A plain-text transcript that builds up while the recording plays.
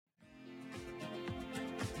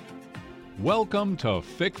Welcome to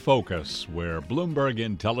FICC Focus, where Bloomberg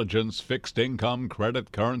Intelligence fixed income,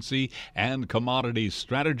 credit, currency, and commodities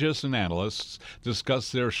strategists and analysts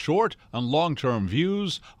discuss their short and long-term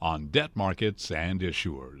views on debt markets and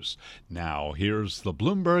issuers. Now, here's the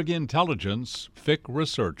Bloomberg Intelligence FICC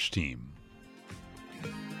research team.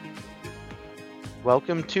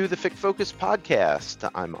 Welcome to the FICC Focus podcast.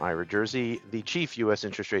 I'm Ira Jersey, the chief U.S.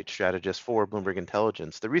 interest rate strategist for Bloomberg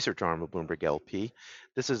Intelligence, the research arm of Bloomberg LP.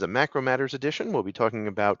 This is a Macro Matters edition. We'll be talking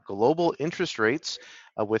about global interest rates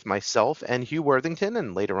with myself and Huw Worthington.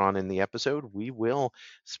 And later on in the episode, we will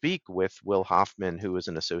speak with Will Hoffman, who is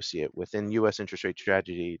an associate within U.S. interest rate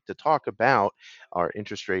strategy, to talk about our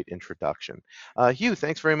interest rate introduction. Huw,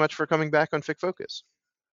 thanks very much for coming back on FICC Focus.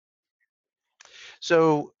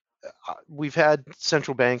 So, we've had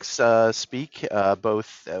central banks speak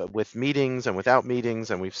both with meetings and without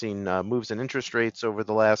meetings, and we've seen moves in interest rates over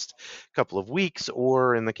the last couple of weeks,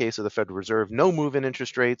 or in the case of the Federal Reserve, no move in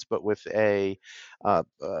interest rates, but with a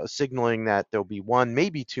signaling that there'll be one,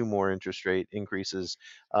 maybe two more interest rate increases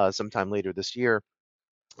sometime later this year.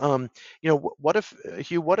 Huw,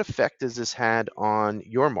 what effect has this had on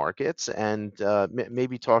your markets? And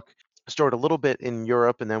maybe start a little bit in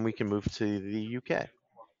Europe, and then we can move to the UK.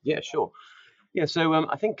 Yeah, sure. Yeah, so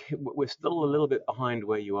I think we're still a little bit behind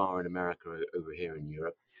where you are in America over here in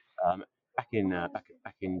Europe. Back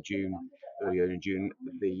in June, earlier in June,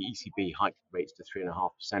 the ECB hiked rates to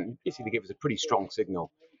 3.5%. Basically, gave us a pretty strong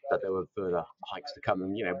signal that there were further hikes to come.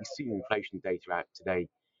 And we've seen inflation data out today,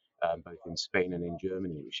 both in Spain and in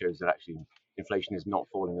Germany, which shows that actually inflation is not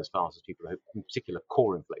falling as fast as people hope. In particular,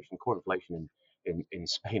 core inflation. Core inflation in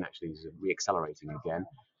Spain actually is re-accelerating again,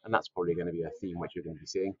 and that's probably going to be a theme which you're going to be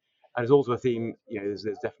seeing. And there's also a theme, there's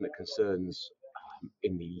definite concerns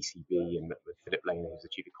in the ECB and with Philip Lane, who's the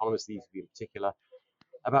chief economist of the ECB in particular,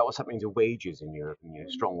 about what's happening to wages in Europe.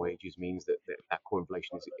 And strong wages means that core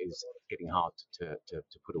inflation is getting hard to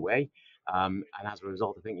put away. And as a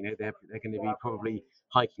result, I think they're going to be probably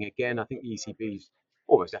hiking again. I think the ECB is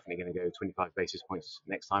almost definitely going to go 25 basis points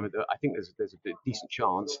next time. I think there's a decent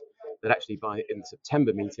chance that actually in the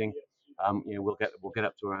September meeting, we'll get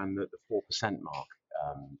up to around the 4% mark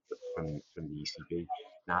from the ECB.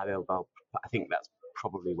 Now I think that's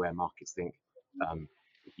probably where markets think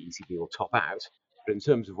the ECB will top out. But in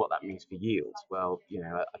terms of what that means for yields, well,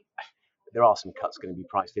 there are some cuts going to be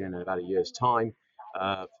priced in about a year's time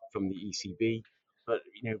from the ECB. But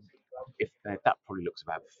if that probably looks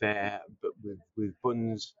about fair. But with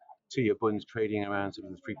bunds, 2-year bunds trading around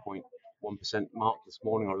sort of the 3.1% mark this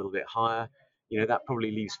morning, or a little bit higher, that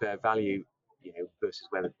probably leaves fair value, versus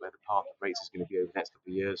where the path of rates is going to be over the next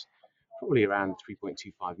couple of years, probably around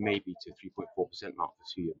 3.25, maybe to 3.4% mark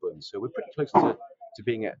for 2-year bunds. So we're pretty close to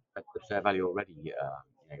being at the fair value already,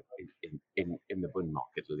 in the bund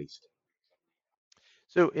market at least.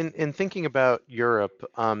 So in thinking about Europe,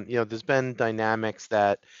 there's been dynamics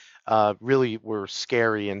that really were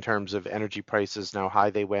scary in terms of energy prices and how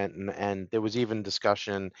high they went, and there was even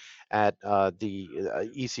discussion at the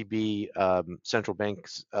ECB central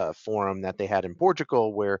banks forum that they had in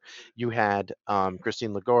Portugal, where you had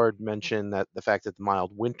Christine Lagarde mention that the fact that the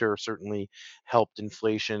mild winter certainly helped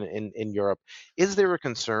inflation in Europe. Is there a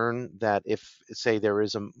concern that if, say, there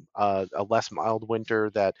is a less mild winter,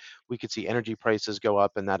 that we could see energy prices go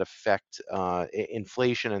up and that affect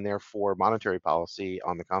inflation and therefore monetary policy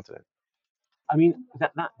on the continent? I mean,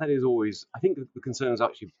 that is always. I think the concerns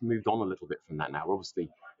actually moved on a little bit from that now. Obviously,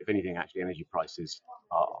 if anything, actually, energy prices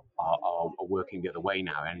are working the other way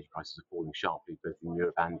now. Energy prices are falling sharply, both in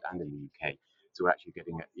Europe and in the UK. So we're actually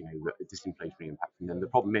getting a disinflationary impact from them. The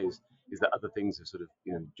problem is that other things have sort of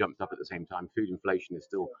jumped up at the same time. Food inflation is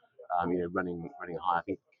still running high. I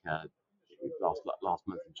think last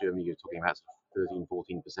month in Germany, you're talking about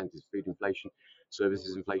 13-14% is food inflation.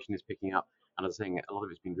 Services inflation is picking up. And as I was saying, a lot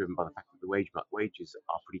of it's been driven by the fact that the wages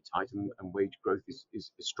are pretty tight, and wage growth is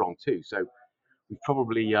strong too. So we've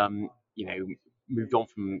probably moved on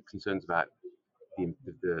from concerns about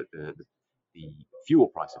the fuel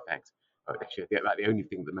price effect. Actually, about the only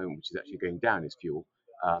thing at the moment which is actually going down is fuel.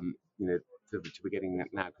 We're getting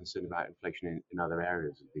now concerned about inflation in other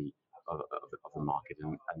areas of the market,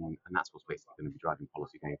 and that's what's basically going to be driving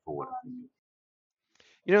policy going forward, I think.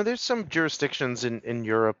 There's some jurisdictions in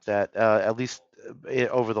Europe that, at least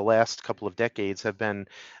over the last couple of decades, have been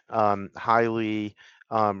highly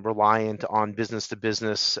reliant on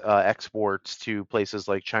business-to-business exports to places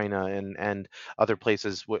like China and other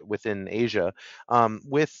places within Asia.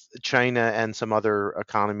 With China and some other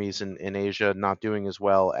economies in Asia not doing as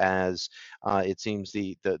well as it seems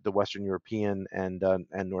the Western European and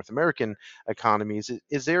North American economies,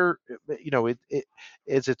 is there,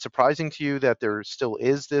 is it surprising to you that there still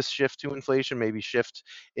is this shift to inflation, maybe shift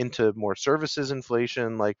into more services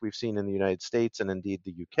inflation like we've seen in the United States and indeed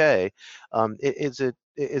the UK?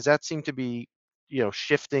 Is that seem to be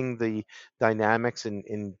shifting the dynamics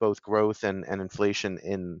in both growth and inflation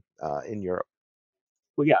in Europe?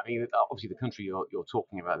 Well, yeah, I mean, obviously the country you're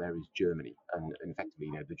talking about there is Germany, and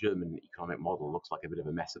effectively, the German economic model looks like a bit of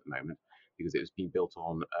a mess at the moment because it was being built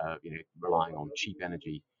on, relying on cheap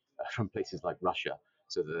energy from places like Russia,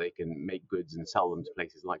 so that they can make goods and sell them to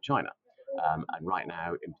places like China, and right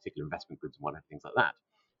now, in particular, investment goods and whatever things like that,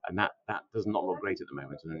 and that does not look great at the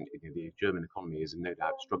moment, and the German economy is no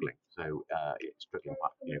doubt struggling, so it's struggling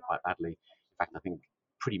quite badly. In fact, I think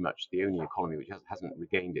pretty much the only economy which hasn't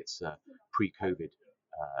regained its pre-COVID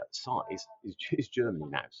size is Germany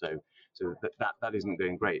now. So that isn't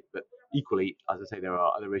going great. But equally, as I say, there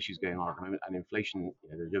are other issues going on at the moment, and inflation.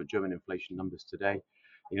 The German inflation numbers today.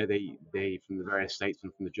 They from the various states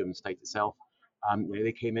and from the German state itself.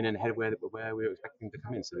 They came in and ahead of where we were expecting to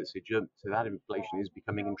come in. So that inflation is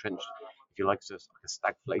becoming entrenched, if you like, so it's like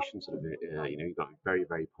a stagflation sort of. You've got very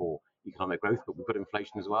very poor economic growth, but we've got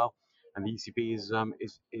inflation as well, and the ECB is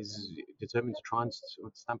determined to try and sort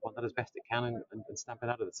of stamp on that as best it can and stamp it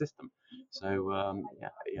out of the system. So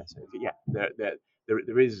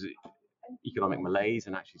there is economic malaise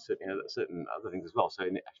and actually certain other things as well. So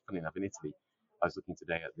funny enough, in Italy, I was looking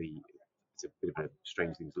today at the. It's a bit of a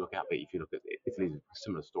strange thing to look at, but if you look at Italy, a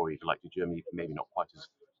similar story, if you like, to Germany, maybe not quite as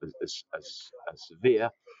severe.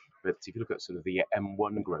 But if you look at sort of the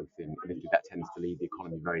M1 growth in Italy, that tends to lead the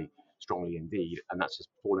economy very strongly indeed, and that's just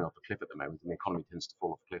falling off a cliff at the moment. And the economy tends to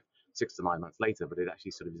fall off a cliff 6 to 9 months later, but it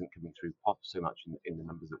actually sort of isn't coming through pop so much in the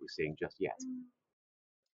numbers that we're seeing just yet.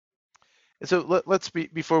 So let's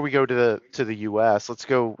before we go to the U.S., let's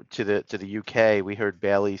go to the U.K. We heard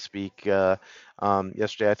Bailey speak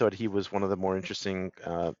yesterday. I thought he was one of the more interesting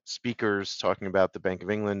speakers talking about the Bank of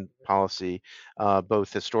England policy,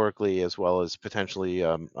 both historically as well as potentially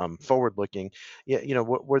forward-looking. Yeah,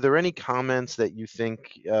 were there any comments that you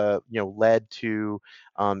think led to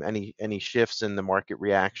any shifts in the market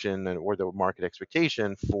reaction or the market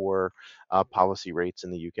expectation for policy rates in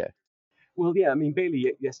the UK? Well, yeah, I mean,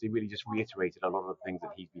 Bailey yesterday really just reiterated a lot of the things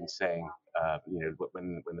that he's been saying,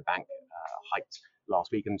 when the bank hiked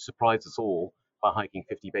last week and surprised us all by hiking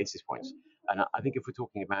 50 basis points. And I think if we're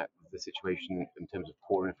talking about the situation in terms of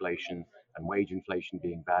core inflation and wage inflation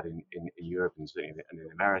being bad in Europe and certainly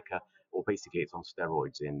in America, well, basically it's on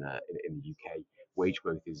steroids in the UK. Wage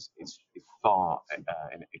growth is far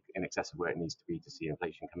in excess of where it needs to be to see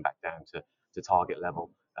inflation come back down to target level.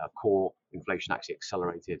 Core inflation actually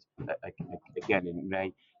accelerated again in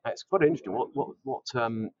May. It's quite interesting what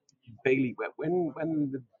Bailey,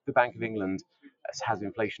 when the Bank of England has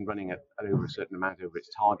inflation running at over a certain amount over its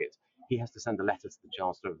target, he has to send a letter to the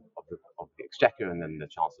Chancellor of the Exchequer, and then the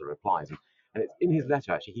Chancellor replies. And it's in his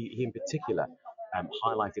letter, actually, he in particular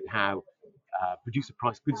highlighted how producer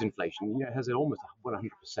price goods inflation, has an almost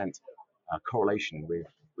 100% correlation with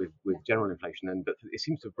general inflation, but it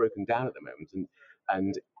seems to have broken down at the moment,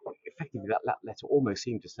 and effectively that letter almost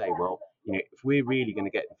seemed to say, well, if we're really going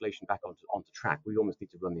to get inflation back onto track, we almost need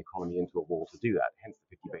to run the economy into a wall to do that. Hence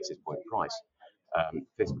the 50 basis point price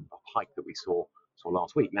this hike that we saw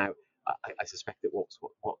last week. Now, I suspect that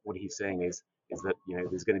what he's saying is that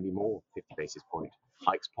there's going to be more 50 basis point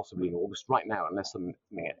hikes possibly in August. Right now, unless something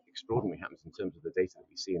extraordinary happens in terms of the data that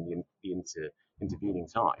we see in the intervening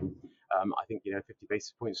time, I think 50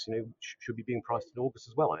 basis points should be being priced in August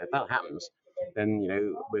as well. And if that happens, then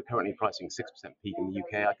we're currently pricing 6% peak in the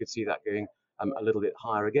UK. I could see that going a little bit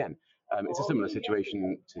higher again. It's a similar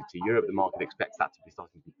situation to Europe. The market expects that to be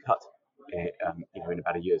starting to be cut in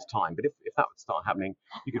about a year's time. But if that would start happening,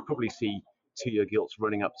 you could probably see 2-year gilts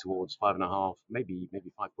running up towards 5.5, maybe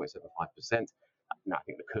 5.75%. Now, I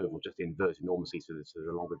think the curve will just invert enormously, so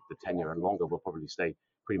the longer the tenure and longer will probably stay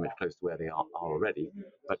pretty much close to where they are already.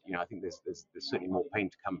 But I think there's certainly more pain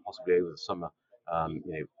to come possibly over the summer,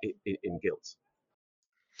 in gilts.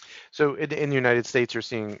 So in the United States, you're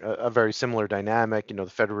seeing a very similar dynamic. The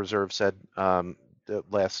Federal Reserve said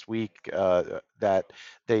last week that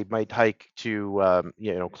they might hike to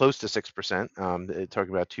close to 6%.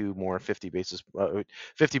 Talking about two more 50 basis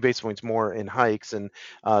points more in hikes, and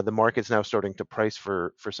the market's now starting to price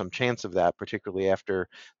for some chance of that, particularly after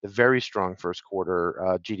the very strong first quarter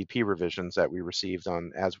GDP revisions that we received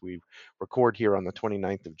on as we record here on the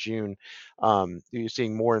 29th of June. You're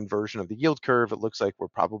seeing more inversion of the yield curve. It looks like we're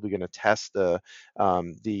probably going to test the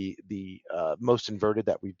most inverted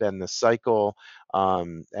that we've been this cycle,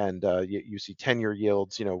 and you see 10-year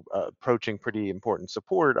yields, approaching pretty important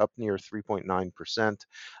support up near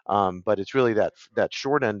 3.9%. But it's really that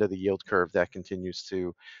short end of the yield curve that continues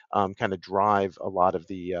to kind of drive a lot of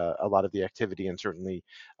the activity, and certainly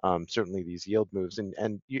these yield moves.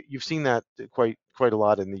 And you've seen that quite a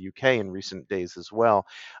lot in the UK in recent days as well.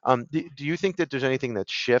 Do you think that there's anything that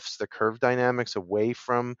shifts the curve dynamics away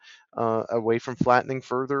from flattening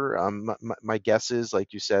further? My guess is,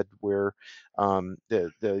 like you said, where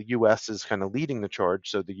the U.S. is kind of leading the charge,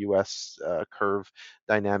 so the U.S. Curve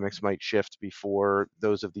dynamics might shift before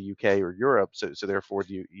those of the U.K. or Europe. So therefore,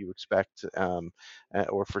 do you expect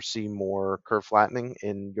or foresee more curve flattening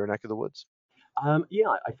in your neck of the woods?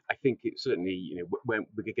 Yeah, I think it certainly, when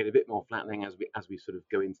we could get a bit more flattening as we sort of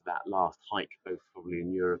go into that last hike, both probably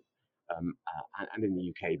in Europe and in the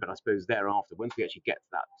UK. But I suppose thereafter, once we actually get to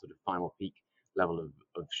that sort of final peak level of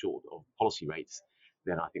policy rates,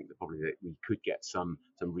 then I think that probably that we could get some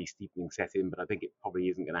re-steepening set in. But I think it probably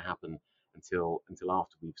isn't going to happen until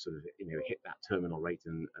after we've sort of hit that terminal rate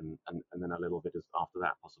and then a little bit after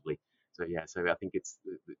that possibly. So yeah, so I think it's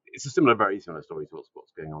a very similar story to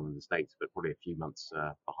what's going on in the States, but probably a few months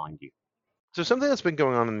behind you. So something that's been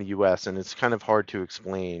going on in the U.S. and it's kind of hard to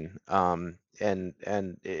explain. And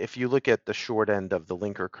if you look at the short end of the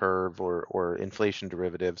linker curve or inflation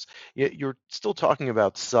derivatives, you're still talking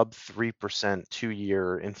about sub 3%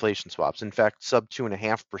 2-year inflation swaps. In fact, sub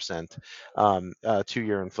 2.5%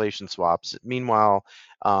 2-year inflation swaps. Meanwhile,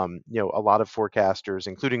 a lot of forecasters,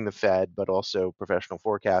 including the Fed, but also professional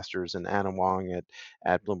forecasters, and Anna Wong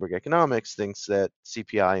at Bloomberg Economics thinks that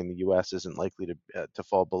CPI in the U.S. isn't likely to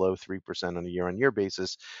fall below 3% on a year-on-year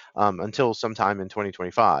basis until sometime in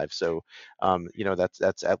 2025. So,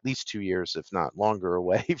 that's at least 2 years, if not longer,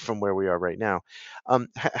 away from where we are right now.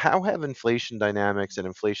 How have inflation dynamics and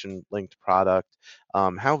inflation-linked product,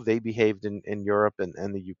 how have they behaved in Europe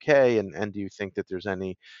and the UK? And do you think that there's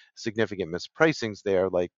any significant mispricings there,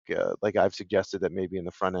 like I've suggested that maybe in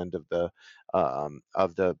the front end of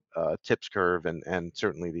the tips curve, and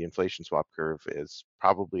certainly the inflation swap curve is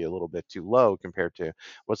probably a little bit too low compared to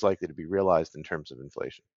what's likely to be realized in terms of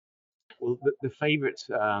inflation? Well, the favorite,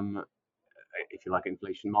 if you like,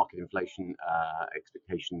 market inflation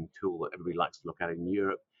expectation tool that everybody likes to look at in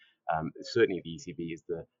Europe, certainly the ECB, is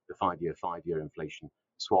the 5-year inflation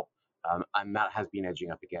swap. And that has been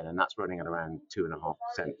edging up again, and that's running at around 2.5%.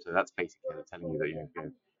 So that's basically telling you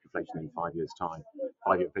that inflation in 5 years' time,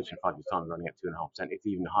 5-year inflation in 5 years' time, running at 2.5%. It's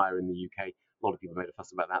even higher in the UK. A lot of people made a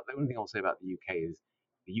fuss about that. The only thing I'll say about the UK is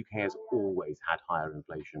the UK has always had higher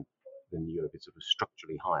inflation than Europe. It's sort of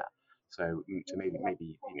structurally higher. So maybe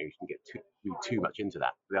you can get too much into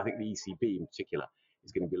that. But I think the ECB in particular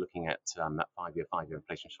is going to be looking at that five-year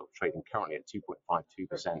inflation swap trading currently at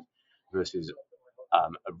 2.52% versus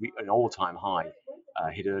an all-time high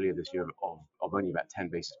hit earlier this year of only about 10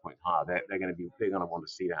 basis points higher. They're going to want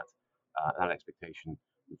to see that expectation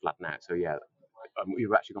flatten out. So yeah,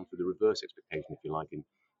 we've actually gone through the reverse expectation, if you like, in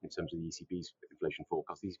terms of the ECB's inflation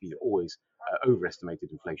forecast. The ECB has always overestimated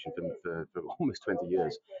inflation for almost 20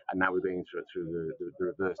 years, and now we're going through the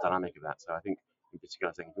reverse dynamic of that. So I think, in particular,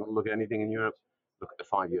 I think if you want to look at anything in Europe, look at the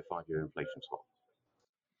five-year inflation swap.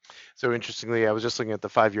 So interestingly, I was just looking at the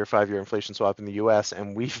five-year inflation swap in the U.S.,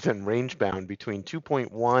 and we've been range bound between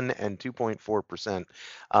 2.1 and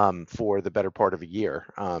 2.4% for the better part of a year.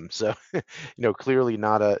 So, clearly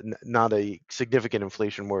not a significant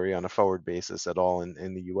inflation worry on a forward basis at all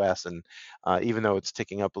in the U.S. And even though it's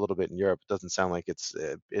ticking up a little bit in Europe, it doesn't sound like it's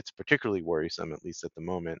particularly worrisome, at least at the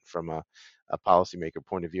moment, from a policymaker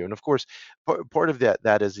point of view. And of course, part of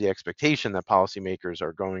that is the expectation that policymakers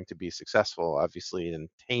are going to be successful, obviously, in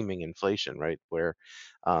taming inflation, right? Where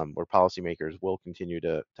policymakers will continue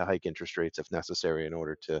to hike interest rates if necessary in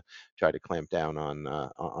order to try to clamp down on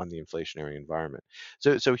the inflationary environment.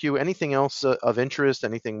 So Huw, anything else of interest?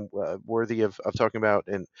 Anything worthy of talking about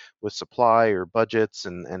with supply or budgets,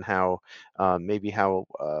 and how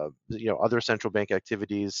other central bank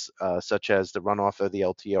activities such as the runoff of the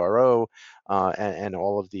LTRO and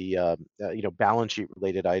all of the balance sheet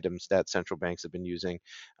related items that central banks have been using,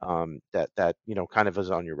 that kind of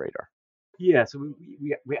is on your radar? Yeah, so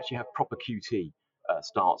we actually have proper QT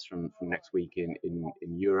starts from next week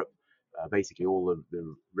in Europe. Basically, all of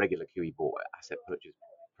the regular QE bought asset purchase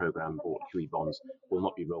program bought QE bonds will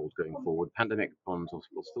not be rolled going forward. Pandemic bonds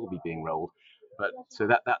will still be being rolled, but so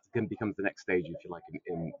that becomes the next stage, if you like,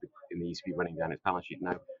 in the ECB running down its balance sheet.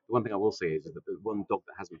 Now, the one thing I will say is that the one dog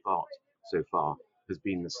that hasn't barked so far has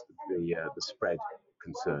been the spread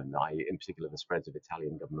concern, i.e., in particular the spreads of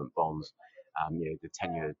Italian government bonds. The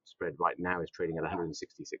 10-year spread right now is trading at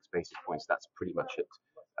 166 basis points. That's pretty much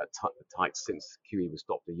at tight since QE was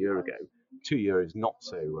stopped a year ago. 2 year is not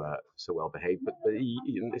so well behaved, but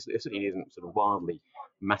it certainly isn't sort of wildly,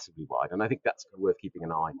 massively wide. And I think that's worth keeping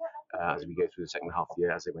an eye as we go through the second half of the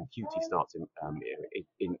year, as when QT starts in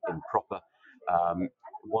proper.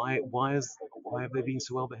 Why have they been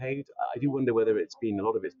so well behaved? I do wonder whether a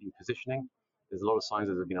lot of it's been positioning. There's a lot of signs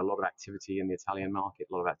that there's been a lot of activity in the Italian market,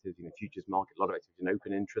 a lot of activity in the futures market, a lot of activity in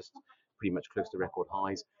open interest, pretty much close to record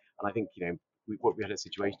highs. And I think what we had a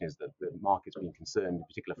situation is that the market's been concerned, in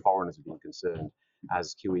particular foreigners have been concerned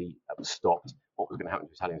as QE was stopped, what was going to happen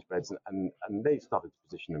to Italian spreads, and they started to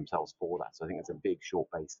position themselves for that. So I think it's a big short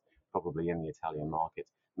base probably in the Italian market.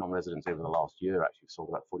 Non-residents over the last year actually sold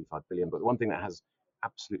about 45 billion. But the one thing that has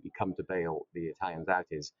absolutely come to bail the Italians out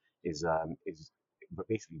is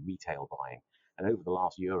basically retail buying. And over the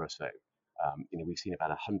last year or so, we've seen about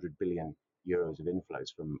 100 billion euros of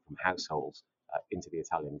inflows from households into the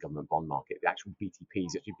Italian government bond market. The actual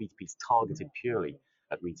BTPs targeted purely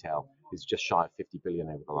at retail is just shy of 50 billion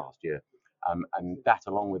over the last year. And that,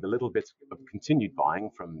 along with a little bit of continued buying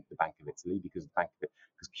from the Bank of Italy, because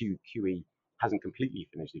QE hasn't completely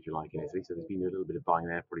finished, if you like, in Italy. So there's been a little bit of buying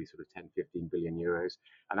there, probably sort of 10, 15 billion euros,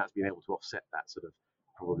 and that's been able to offset that sort of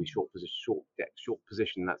probably short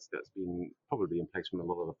position that's been probably in place from a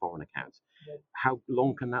lot of the foreign accounts. How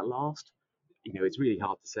long can that last? It's really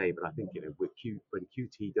hard to say, but I think when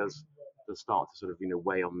QT does start to sort of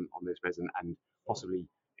weigh on those spreads, and possibly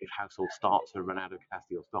if households start to run out of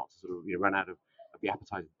capacity or start to sort of run out of the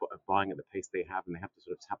appetite of buying at the pace they have, and they have to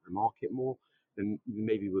sort of tap the market more, then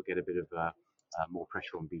maybe we'll get a bit of more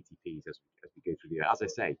pressure on BTPs as we go through the year. As I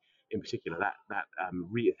say, in particular, that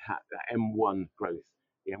M1 growth,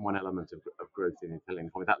 the M1 element of growth in the Italian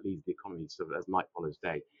economy, that leads the economy sort of as night follows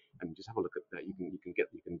day. And just have a look at that. You can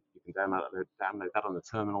download that on the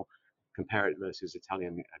terminal, compare it versus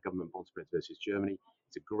Italian government bond spreads versus Germany.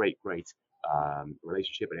 It's a great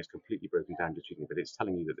relationship, and it's completely broken down to Italy. But it's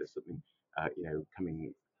telling you that there's something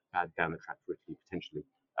coming bad down the track for Italy potentially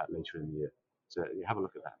later in the year. So you have a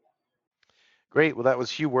look at that. Great. Well, that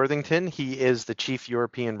was Huw Worthington. He is the Chief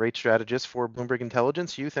European Rate Strategist for Bloomberg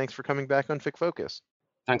Intelligence. Huw, thanks for coming back on FICC Focus.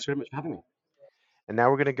 Thanks very much for having me. And now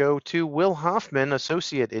we're going to go to Will Hoffman,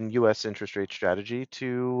 Associate in U.S. Interest Rate Strategy,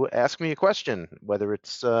 to ask me a question. Whether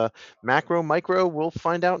it's macro, micro, we'll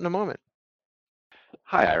find out in a moment.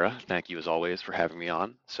 Hi, Ira. Thank you, as always, for having me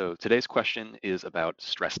on. So today's question is about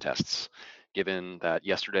stress tests. Given that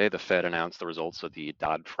yesterday the Fed announced the results of the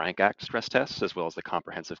Dodd-Frank Act stress tests, as well as the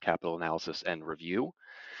Comprehensive Capital Analysis and Review,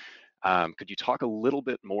 could you talk a little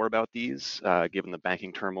bit more about these, given the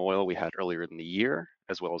banking turmoil we had earlier in the year,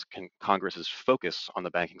 as well as Congress's focus on the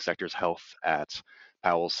banking sector's health at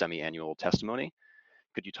Powell's semi-annual testimony?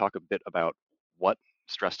 Could you talk a bit about what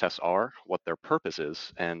stress tests are, what their purpose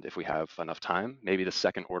is, and if we have enough time, maybe the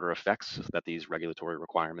second order effects that these regulatory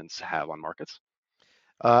requirements have on markets?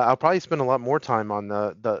 I'll probably spend a lot more time on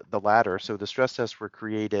the latter. So the stress tests were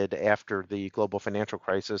created after the global financial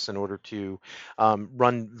crisis in order to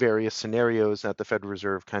run various scenarios that the Federal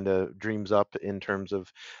Reserve kind of dreams up in terms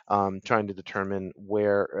of trying to determine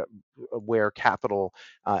where capital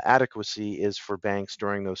adequacy is for banks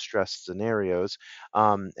during those stress scenarios.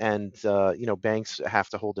 Banks have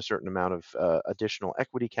to hold a certain amount of additional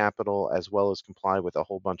equity capital, as well as comply with a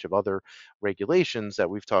whole bunch of other regulations that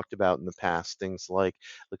we've talked about in the past, things like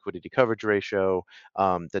liquidity coverage ratio,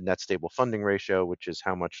 the net stable funding ratio, which is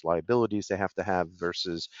how much liabilities they have to have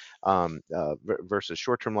versus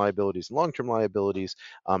short-term liabilities and long-term liabilities,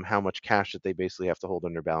 how much cash that they basically have to hold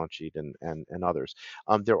on their balance sheet, and others.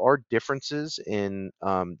 There are differences in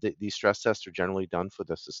these stress tests are generally done for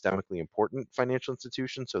the systemically important financial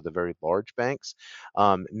institutions, so the very large banks,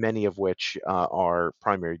 many of which are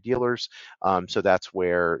primary dealers. So that's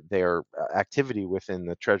where their activity within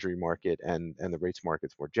the treasury market and the rates markets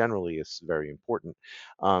more generally is very important.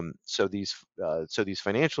 So these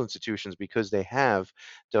financial institutions, because they have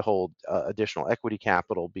to hold additional equity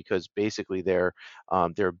capital, because basically their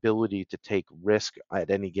ability to take risk at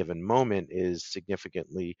any given moment is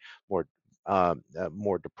significantly more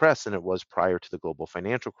depressed than it was prior to the global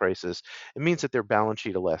financial crisis. It means that their balance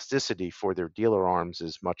sheet elasticity for their dealer arms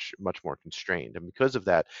is much more constrained, and because of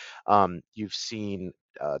that, you've seen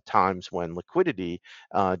times when liquidity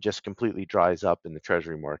just completely dries up in the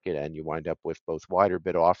treasury market, and you wind up with both wider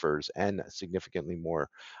bid offers and significantly more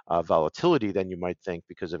volatility than you might think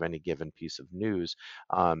because of any given piece of news.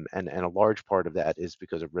 And a large part of that is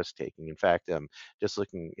because of risk taking. In fact, just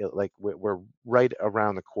looking, like we're right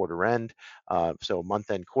around the quarter end, so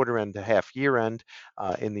month end, quarter end to half year end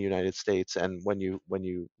in the United States. And when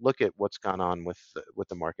you look at what's gone on with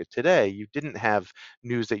the market today, you didn't have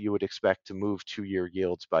news that you would expect to move 2-year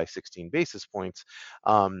yields by 16 basis points.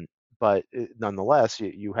 But nonetheless,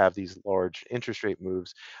 you have these large interest rate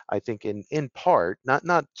moves. I think in part,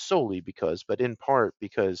 not solely because, but in part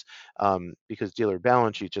because dealer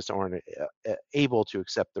balance sheets just aren't able to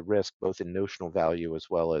accept the risk, both in notional value as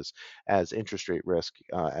well as interest rate risk,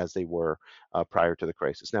 as they were prior to the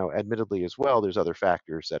crisis. Now, admittedly, as well, there's other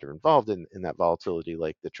factors that are involved in that volatility,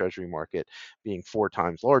 like the Treasury market being 4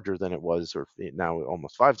 times larger than it was, or now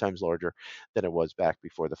almost 5 times larger than it was back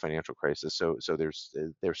before the financial crisis. So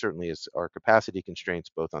there certainly are capacity constraints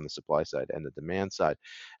both on the supply side and the demand side,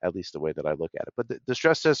 at least the way that I look at it. But the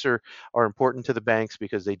stress tests are important to the banks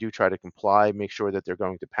because they do try to comply, make sure that they're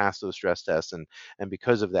going to pass those stress tests, and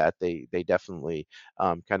because of that, they definitely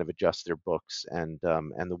kind of adjust their books and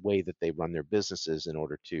the way that they run their businesses in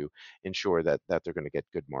order to ensure that they're going to get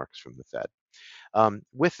good marks from the Fed.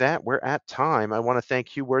 With that, we're at time. I want to thank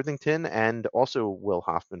Huw Worthington and also Will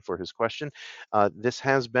Hoffman for his question. This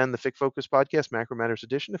has been the FICC Focus Podcast, Macro Matters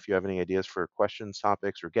Edition. If you have any ideas for questions,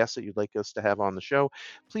 topics, or guests that you'd like us to have on the show,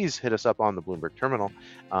 please hit us up on the Bloomberg terminal.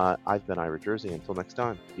 I've been Ira Jersey. Until next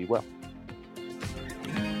time, be well.